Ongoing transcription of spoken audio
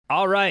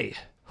All right.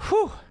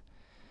 Whew.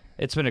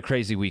 It's been a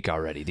crazy week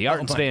already. The Art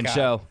and Span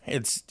Show.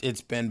 It's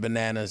been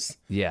bananas.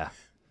 Yeah.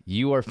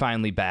 You are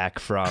finally back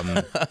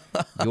from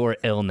your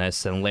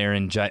illness and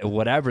laryngitis,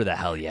 whatever the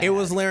hell you had. It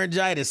was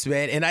laryngitis,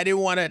 man, and I didn't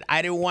want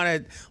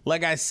to.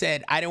 Like I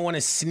said, I didn't want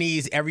to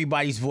sneeze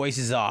everybody's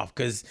voices off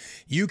because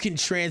you can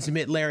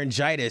transmit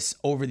laryngitis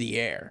over the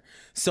air.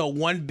 So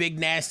one big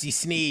nasty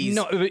sneeze,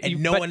 and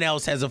no one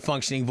else has a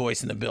functioning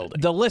voice in the building.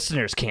 The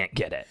listeners can't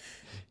get it.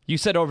 You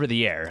said over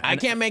the air. I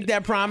can't make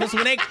that promise.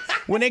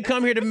 When they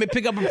come here to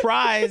pick up a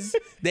prize,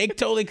 they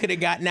totally could have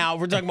got. Now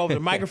we're talking about over the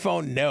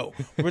microphone. No,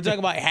 we're talking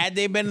about had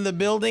they been in the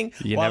building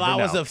while I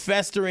was a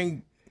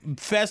festering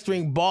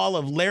ball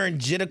of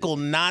laryngital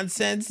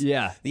nonsense.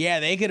 Yeah,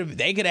 they could have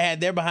had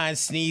their behind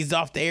sneezed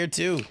off the air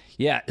too.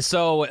 Yeah,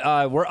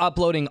 so we're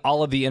uploading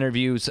all of the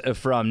interviews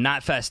from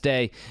Knotfest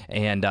Day,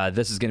 and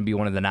this is going to be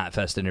one of the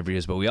Knotfest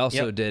interviews, but we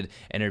also did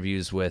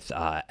interviews with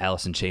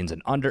Alice in Chains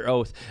and Under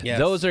Oath. Yes.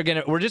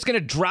 We're just going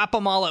to drop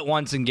them all at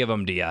once and give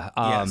them to you.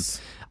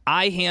 Yes.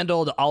 I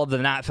handled all of the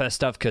Knotfest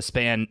stuff because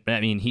Span,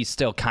 he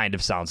still kind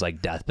of sounds like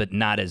death, but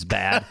not as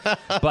bad.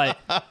 But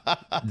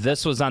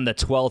this was on the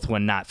 12th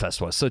when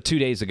Knotfest was, so 2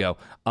 days ago.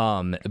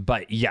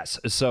 But yes,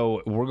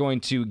 so we're going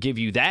to give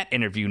you that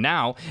interview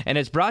now, and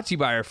it's brought to you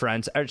by our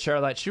friends at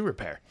Charlotte Shoe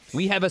Repair.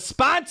 We have a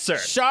sponsor.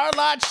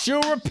 Charlotte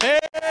Shoe Repair.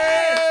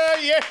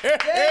 Yeah.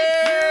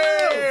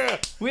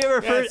 Thank you. We have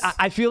our first.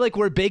 I feel like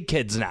we're big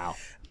kids now.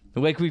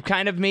 Like we've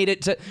kind of made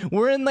it to,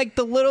 we're in like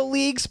the little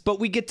leagues, but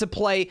we get to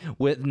play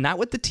with, not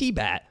with the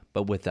T-bat,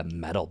 but with a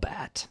metal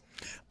bat.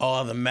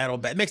 Oh, the metal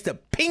bat. Makes the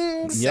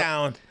ping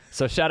sound.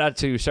 So shout out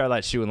to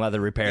Charlotte Shoe and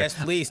Leather Repair. Yes,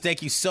 please.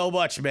 Thank you so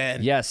much,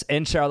 man. Yes,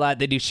 in Charlotte.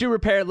 They do shoe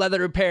repair, leather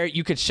repair.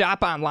 You could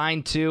shop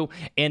online too,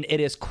 and it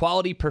is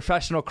quality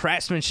professional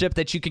craftsmanship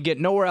that you could get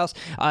nowhere else.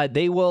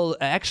 They will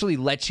actually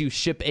let you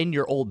ship in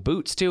your old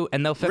boots too,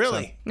 and they'll fix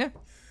them. Yeah.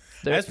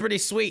 That's pretty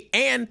sweet.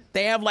 And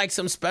they have like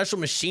some special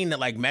machine that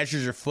like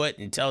measures your foot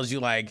and tells you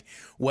like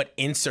what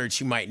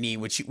inserts you might need,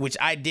 which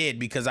I did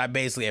because I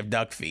basically have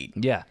duck feet.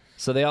 Yeah.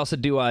 So they also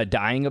do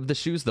dyeing of the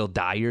shoes. They'll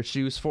dye your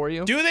shoes for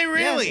you. Do they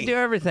really? Yeah, they do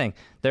everything.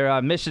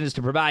 Their mission is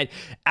to provide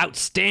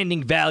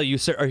outstanding value.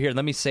 Or here,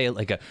 let me say it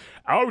like a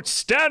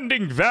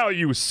outstanding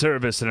value,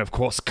 service, and of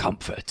course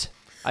comfort.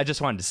 I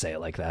just wanted to say it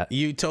like that.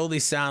 You totally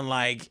sound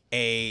like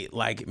a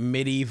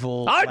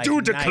medieval. I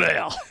do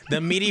declare the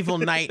medieval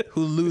knight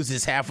who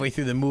loses halfway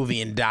through the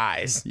movie and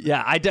dies.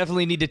 Yeah, I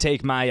definitely need to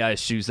take my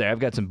shoes there. I've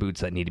got some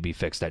boots that need to be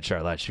fixed at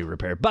Charlotte Shoe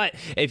Repair. But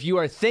if you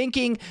are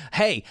thinking,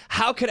 hey,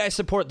 how could I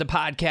support the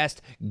podcast?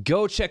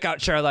 Go check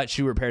out Charlotte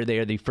Shoe Repair. They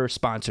are the first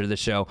sponsor of the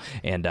show,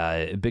 and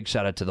a big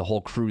shout out to the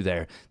whole crew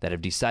there that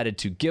have decided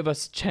to give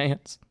us a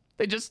chance.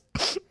 They gave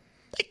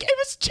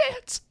us a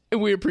chance. And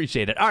we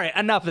appreciate it. All right,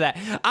 enough of that.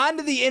 On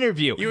to the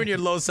interview. You and your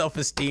low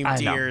self-esteem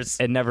tears.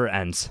 It never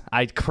ends.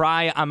 I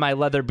cry on my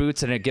leather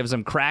boots, and it gives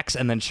them cracks,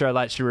 and then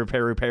Charlotte Shoe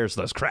Repair repairs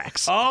those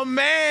cracks. Oh,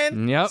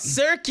 man. Yep.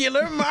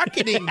 Circular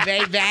marketing,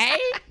 baby.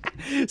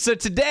 So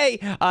today,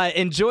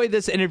 enjoy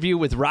this interview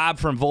with Rob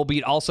from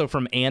Volbeat, also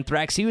from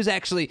Anthrax. He was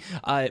actually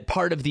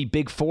part of the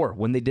Big Four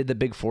when they did the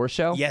Big Four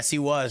show. Yes, he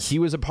was. He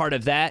was a part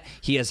of that.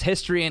 He has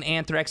history in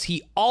Anthrax.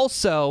 He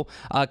also,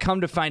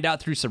 come to find out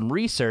through some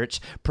research,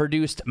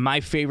 produced my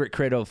favorite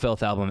Cradle of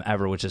Filth album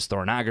ever, which is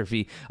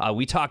Thornography.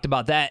 We talked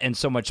about that and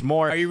so much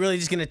more. Are you really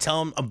just going to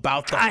tell him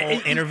about the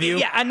whole interview?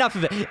 Yeah, enough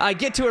of it.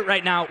 Get to it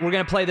right now. We're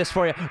going to play this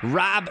for you.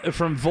 Rob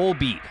from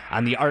Volbeat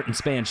on the Art and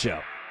Span Show.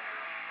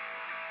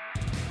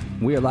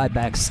 We are live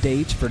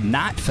backstage for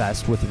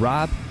Knotfest with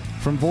Rob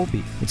from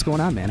Volbeat. What's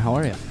going on, man? How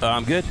are you?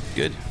 I'm good.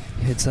 Good.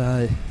 It's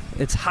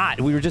hot.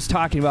 We were just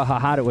talking about how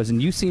hot it was,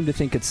 and you seem to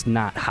think it's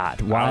not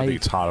hot. Why? I don't think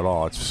it's hot at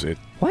all.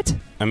 What?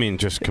 I mean,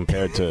 just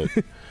compared to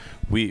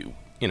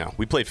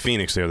we played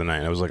Phoenix the other night.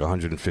 And it was like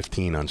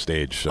 115 on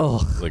stage. So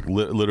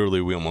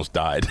literally, we almost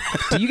died.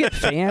 Do you get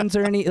fans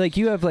or any? Like,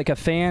 you have like a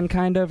fan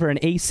kind of or an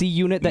AC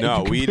unit that?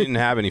 No, we didn't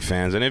have any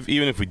fans, and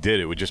even if we did,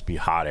 it would just be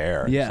hot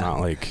air. Yeah. It's not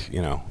like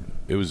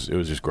It was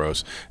just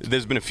gross.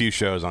 There's been a few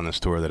shows on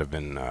this tour that have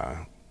been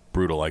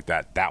brutal like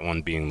that. That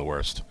one being the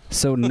worst.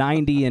 So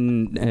 90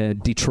 in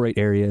Detroit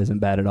area isn't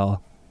bad at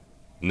all.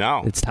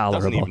 No, it's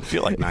tolerable. It doesn't even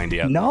feel like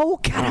 90 out. No,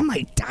 God, am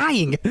I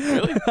dying?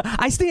 Really?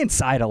 I stay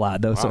inside a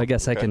lot though, so I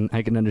guess I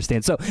can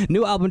understand. So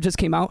new album just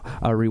came out.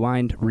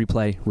 Rewind,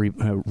 Replay,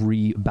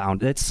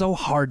 Rebound. It's so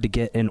hard to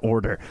get in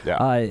order.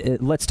 Yeah.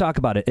 Let's talk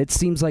about it. It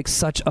seems like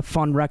such a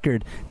fun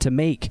record to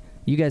make.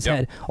 You guys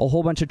had a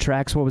whole bunch of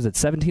tracks. What was it,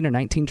 17 or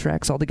 19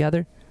 tracks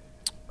altogether?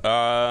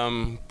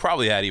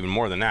 Probably had even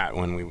more than that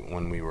when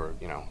we were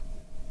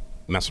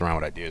messing around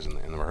with ideas in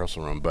the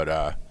rehearsal room.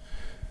 But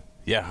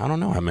yeah, I don't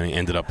know how many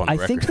ended up on the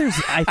record.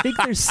 I think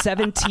there's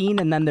 17,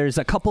 and then there's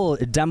a couple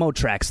demo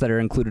tracks that are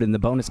included in the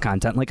bonus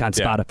content, like on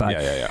Spotify.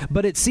 Yeah.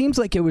 But it seems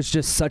like it was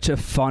just such a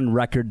fun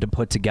record to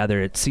put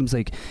together. It seems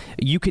like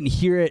you can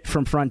hear it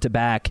from front to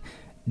back.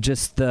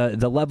 Just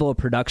the level of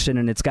production,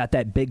 and it's got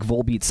that big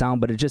Volbeat sound,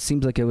 but it just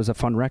seems like it was a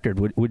fun record.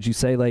 Would you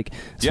say, like,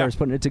 as far as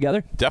putting it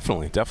together?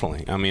 Definitely.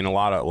 I mean, a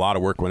lot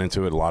of work went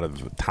into it, a lot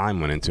of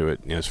time went into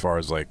it, as far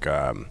as like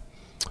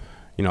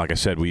you know, like I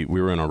said, we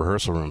were in a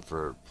rehearsal room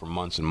for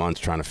months and months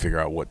trying to figure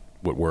out what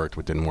worked,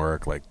 what didn't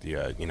work, like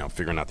the you know,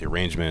 figuring out the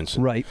arrangements,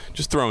 and right?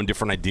 Just throwing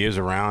different ideas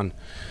around.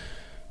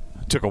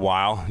 It took a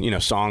while, you know.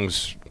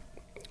 Songs,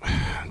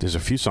 there's a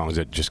few songs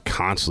that just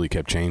constantly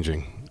kept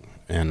changing,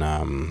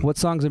 and what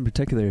songs in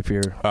particular? If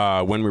you're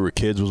When We Were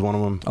Kids was one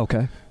of them.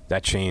 Okay,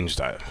 that changed.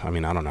 I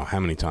mean, I don't know how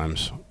many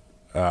times.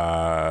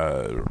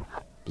 A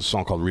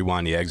song called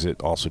Rewind the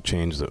Exit also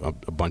changed a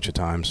bunch of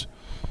times.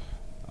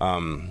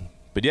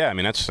 But yeah, I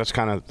mean, that's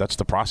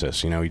the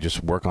process. You know, you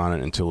just work on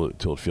it until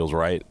it feels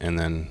right, and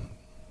then,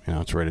 you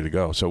know, it's ready to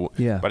go. So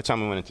yeah. By the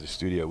time we went into the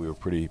studio, we were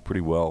pretty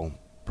well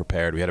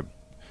prepared. We had a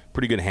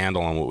pretty good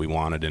handle on what we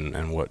wanted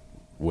and what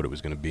it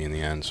was going to be in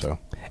the end. So.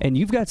 And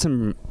you've got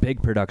some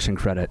big production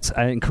credits.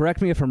 And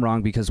correct me if I'm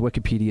wrong, because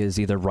Wikipedia is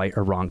either right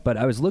or wrong, but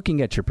I was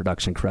looking at your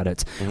production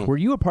credits. Mm-hmm. Were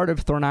you a part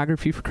of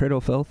Thornography for Cradle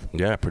of Filth?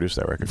 Yeah, I produced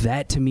that record.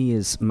 That to me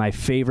is my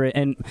favorite,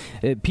 and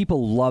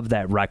people love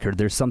that record.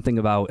 There's something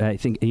about, I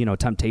think, you know,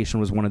 Temptation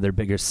was one of their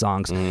biggest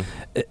songs.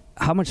 Mm-hmm.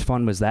 How much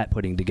fun was that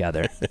putting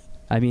together?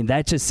 I mean,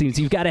 that just seems,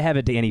 you've got to have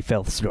a Danny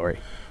Filth story.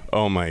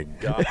 Oh my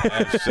God!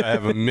 I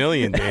have a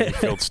million Danny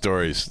Filth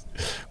stories.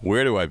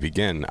 Where do I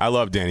begin? I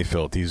love Danny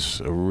Filth. He's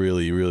a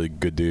really, really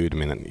good dude. I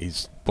mean,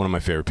 he's one of my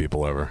favorite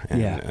people ever.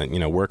 And, yeah. You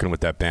know, working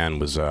with that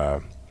band was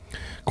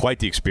quite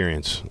the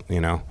experience.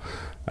 You know,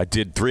 I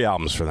did 3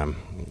 albums for them.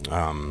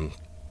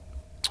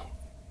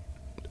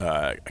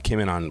 I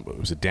came in on,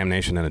 was it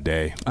Damnation in a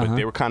Day? But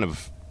they were kind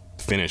of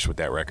finished with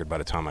that record by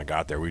the time I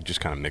got there. We just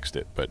kind of mixed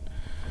it, but.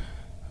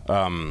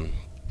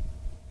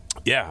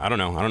 Yeah, I don't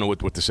know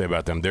what to say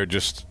about them. They're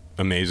just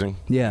amazing.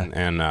 Yeah.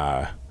 And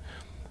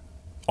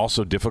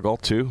also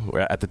difficult, too,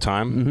 at the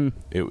time.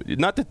 Mm-hmm.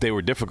 Not that they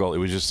were difficult. It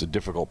was just a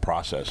difficult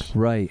process.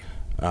 Right.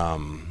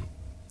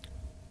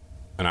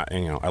 And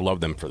I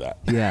love them for that.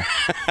 Yeah.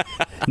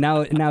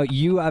 Now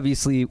you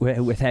obviously,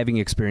 with having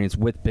experience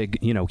with big,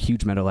 you know,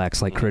 huge metal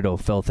acts like Cradle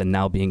of Filth, and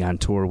now being on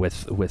tour with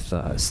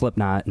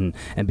Slipknot and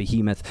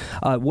Behemoth,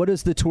 what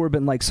has the tour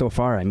been like so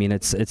far? I mean,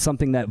 it's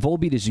something that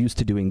Volbeat is used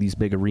to doing, these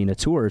big arena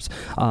tours.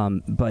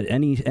 But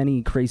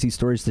any crazy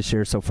stories to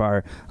share so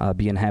far,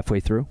 being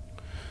halfway through?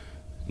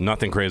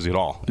 Nothing crazy at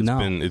all.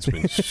 It's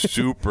been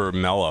super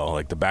mellow.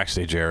 Like the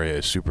backstage area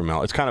is super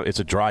mellow. It's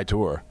a dry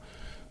tour.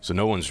 So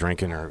no one's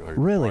drinking or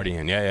really?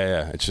 Partying.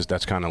 Yeah. It's just,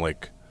 that's kind of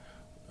like,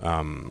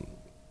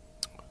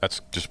 that's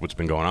just what's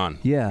been going on.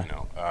 Yeah. You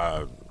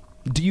know,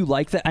 do you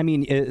like that? I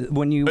mean,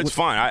 when you... It's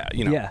fine.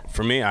 Yeah.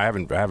 For me, I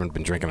haven't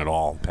been drinking at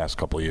all the past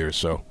couple of years,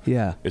 so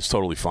yeah, it's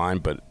totally fine.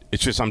 But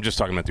it's just, I'm just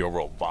talking about the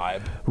overall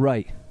vibe.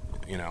 Right.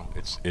 You know,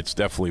 it's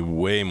definitely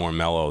way more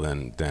mellow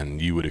than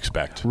you would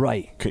expect.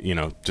 Right. You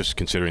know, just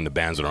considering the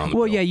bands that are on the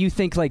bill. Yeah, you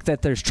think like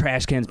that there's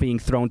trash cans being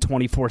thrown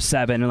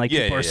 24/7 and like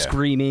people are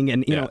screaming,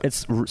 and you know,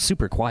 it's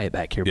super quiet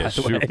back here, by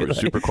the way.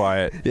 Super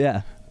quiet.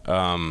 Yeah.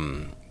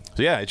 So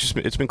yeah,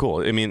 it's been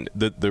cool. I mean,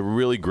 the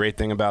really great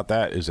thing about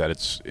that is that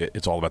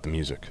it's all about the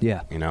music.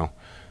 Yeah. You know,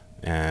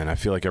 and I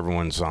feel like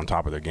everyone's on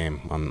top of their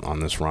game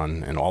on this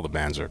run, and all the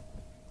bands are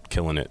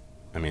killing it.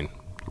 I mean,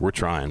 we're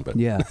trying, but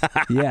yeah.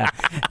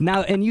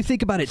 Now, and you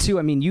think about it too.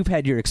 I mean, you've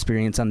had your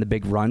experience on the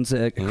big runs.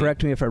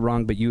 Correct me if I'm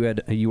wrong, but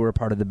you were a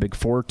part of the Big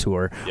Four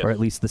tour, yes. or at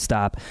least the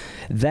stop.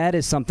 That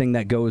is something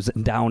that goes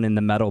down in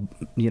the metal,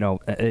 you know,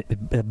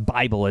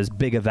 Bible as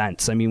big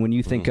events. I mean, when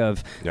you think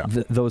of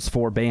those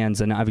 4 bands,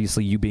 and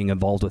obviously you being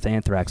involved with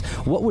Anthrax,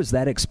 what was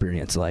that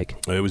experience like?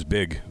 It was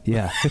big.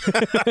 Yeah,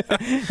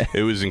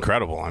 it was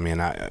incredible. I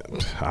mean, I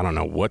don't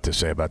know what to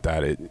say about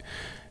that.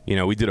 You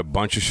know, we did a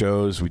bunch of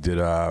shows. We did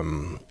a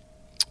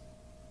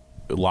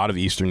lot of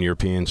Eastern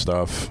European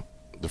stuff.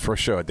 The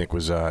first show, I think,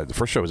 was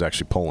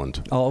actually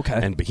Poland. Oh, okay.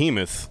 And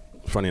Behemoth,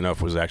 funny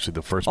enough, was actually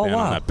the first band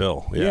on that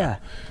bill. Yeah.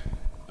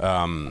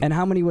 And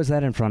how many was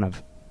that in front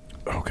of?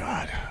 Oh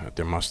God,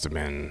 there must have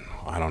been,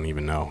 I don't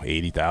even know,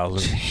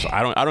 80,000. So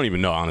I don't even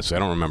know, honestly. I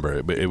don't remember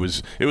it, but it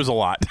was a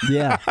lot.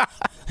 Yeah.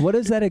 What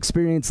is that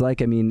experience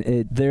like? I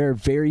mean, there are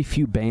very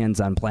few bands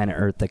on planet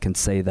Earth that can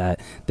say that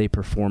they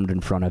performed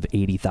in front of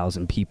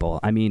 80,000 people.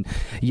 I mean,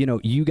 you know,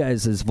 you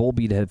guys as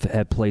Volbeat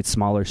have played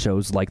smaller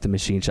shows like the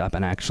Machine Shop,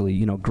 and actually,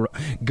 you know,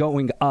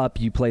 going up,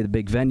 you play the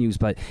big venues,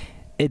 but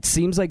it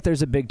seems like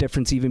there's a big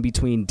difference even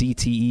between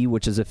DTE,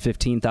 which is a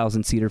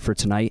 15,000 seater for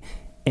tonight,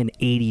 and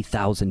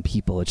 80,000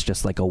 people. It's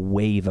just like a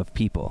wave of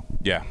people.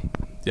 Yeah.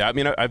 I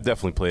mean, I've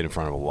definitely played in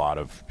front of a lot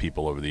of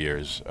people over the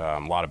years. A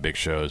lot of big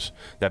shows.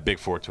 That Big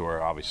Four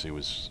tour obviously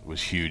was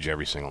huge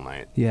every single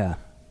night. Yeah.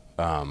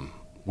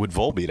 With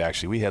Volbeat,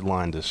 actually, we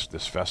headlined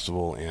this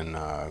festival in. It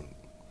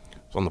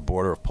was on the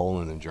border of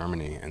Poland and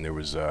Germany, and there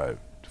was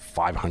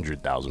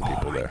 500,000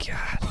 people there.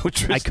 God.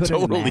 Which was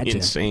totally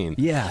insane.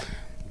 Yeah.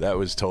 That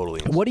was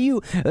totally insane. What do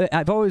you...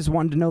 I've always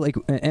wanted to know, like,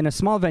 in a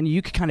small venue,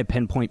 you could kind of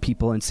pinpoint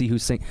people and see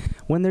who's singing.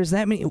 When there's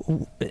that many...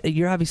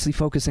 You're obviously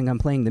focusing on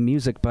playing the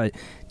music, but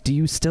do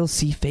you still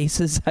see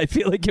faces? I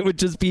feel like it would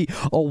just be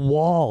a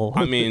wall.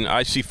 I mean,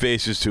 I see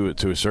faces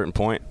to a certain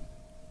point,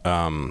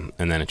 and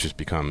then it just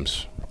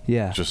becomes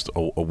just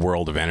a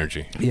world of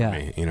energy for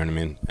me. You know what I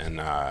mean? And,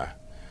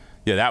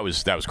 that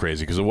was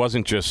crazy, because it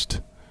wasn't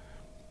just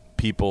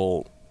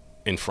people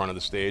in front of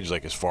the stage,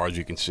 like as far as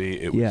you can see.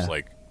 It was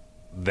like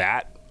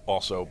that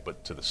also,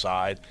 but to the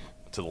side,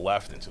 to the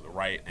left, and to the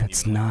right. And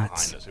That's even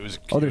nuts. behind us. It was,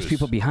 there's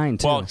people behind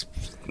too. Well,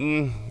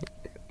 I'm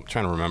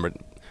trying to remember.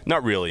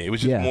 Not really. It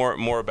was just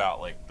more about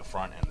like the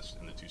front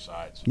and the two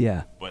sides.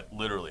 Yeah. But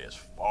literally as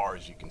far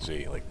as you can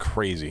see, like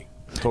crazy.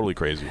 Totally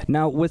crazy.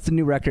 Now, with the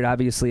new record,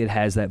 obviously it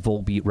has that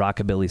Volbeat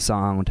rockabilly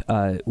sound.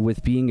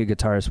 With being a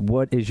guitarist,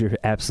 what is your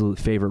absolute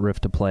favorite riff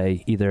to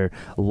play, either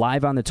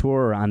live on the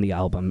tour or on the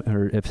album,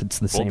 or if it's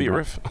the same Volbeat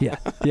riff?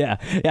 Yeah.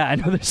 I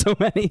know there's so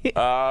many.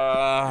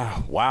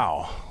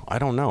 Wow. I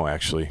don't know,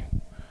 actually.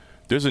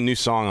 There's a new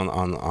song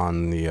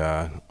on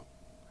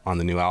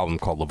the new album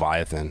called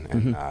Leviathan,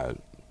 and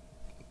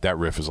that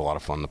riff is a lot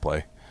of fun to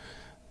play.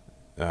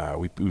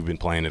 We've been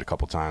playing it a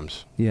couple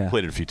times. Yeah.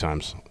 Played it a few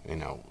times,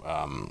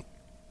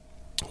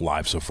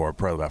 live so far,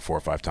 probably about 4 or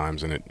 5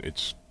 times, and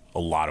it's a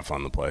lot of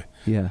fun to play.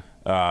 Yeah.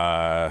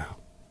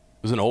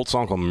 There's an old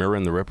song called Mirror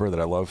and the Ripper that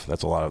I love.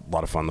 That's a lot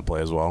of fun to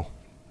play as well.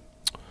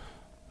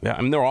 Yeah,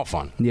 I mean, they're all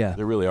fun. Yeah.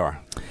 They really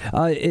are.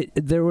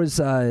 There was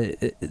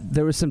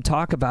some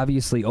talk of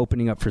obviously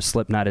opening up for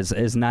Slipknot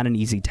is not an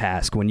easy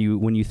task. When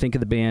you think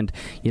of the band,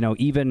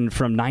 even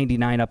from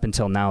 '99 up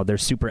until now, they're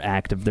super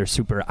active. They're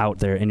super out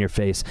there in your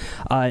face.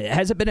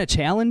 Has it been a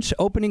challenge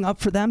opening up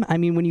for them? I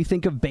mean, when you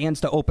think of bands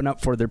to open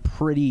up for, they're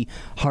pretty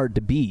hard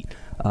to beat.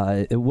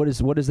 What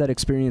has that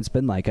experience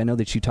been like? I know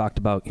that you talked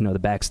about the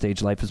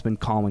backstage life has been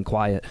calm and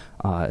quiet,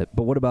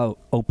 but what about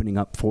opening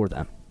up for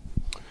them?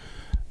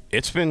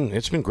 It's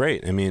been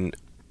great. I mean,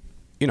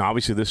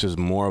 obviously this is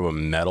more of a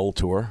metal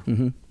tour.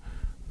 Mm-hmm.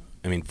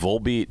 I mean,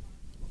 Volbeat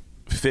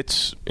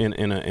fits in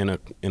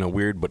a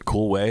weird but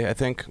cool way, I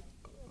think,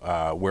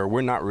 where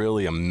we're not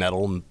really a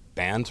metal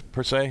band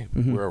per se.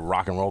 Mm-hmm. We're a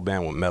rock and roll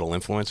band with metal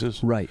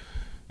influences, right,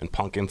 and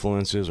punk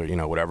influences,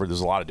 or whatever.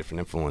 There's a lot of different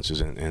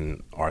influences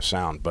in our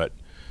sound, but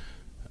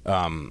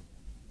I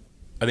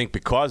think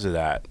because of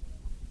that,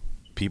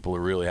 people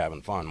are really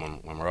having fun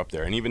when we're up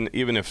there. And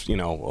even if a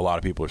lot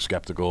of people are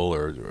skeptical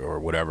or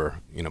whatever,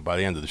 by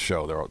the end of the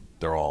show,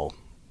 they're all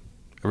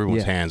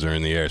everyone's hands are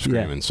in the air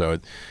screaming. Yeah. So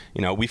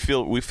we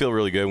feel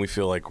really good. And we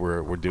feel like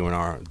we're doing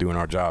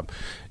our job.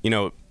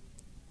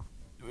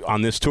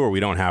 On this tour, we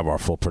don't have our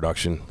full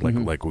production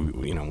like we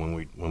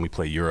when we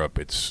play Europe,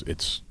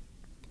 it's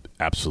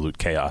absolute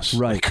chaos.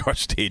 Right, like our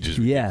stage is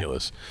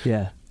ridiculous.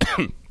 Yeah.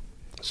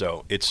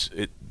 So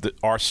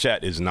our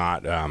set is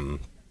not.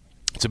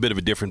 It's a bit of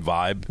a different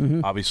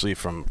vibe, obviously,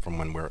 from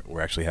when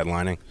we're actually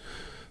headlining.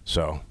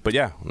 So, but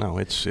yeah, no,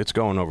 it's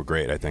going over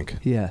great, I think.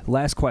 Yeah.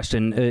 Last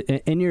question.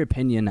 In your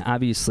opinion,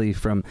 obviously,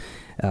 from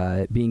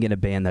being in a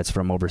band that's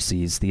from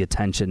overseas, the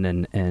attention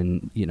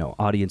and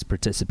audience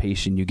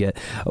participation you get,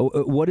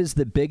 what is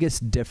the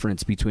biggest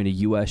difference between a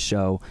U.S.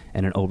 show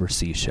and an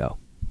overseas show?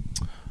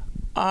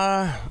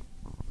 Are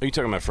you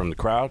talking about from the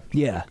crowd?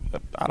 Yeah.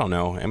 I don't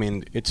know. I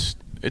mean, it's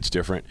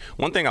different.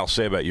 One thing I'll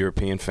say about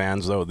European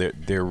fans, though,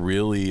 they're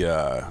really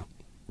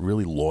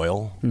really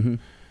loyal,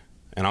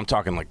 and I'm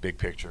talking like big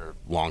picture,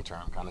 long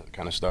term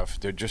kind of stuff.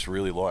 They're just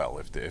really loyal.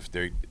 If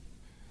they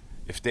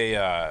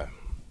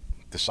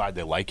decide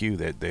they like you,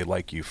 they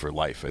like you for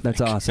life. I think.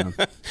 That's awesome.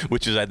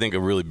 Which is, I think, a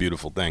really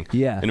beautiful thing.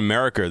 Yeah. In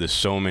America, there's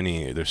so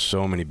many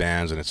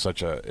bands, and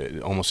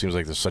it almost seems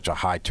like there's such a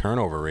high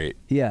turnover rate.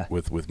 Yeah.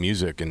 With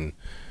music and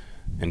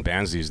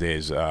bands these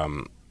days,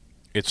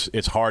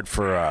 it's hard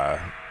for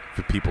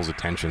people's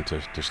attention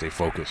to stay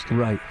focused.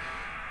 Right.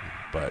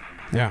 But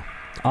yeah.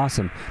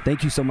 Awesome.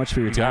 Thank you so much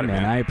for your time,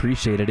 man. I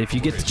appreciate it. If you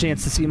get the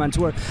chance to see him on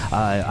tour,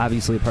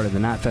 obviously a part of the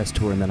Knotfest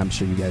tour, and then I'm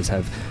sure you guys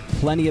have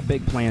plenty of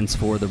big plans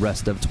for the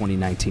rest of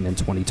 2019 and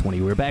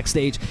 2020. We're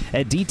backstage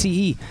at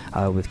DTE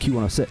with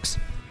Q106.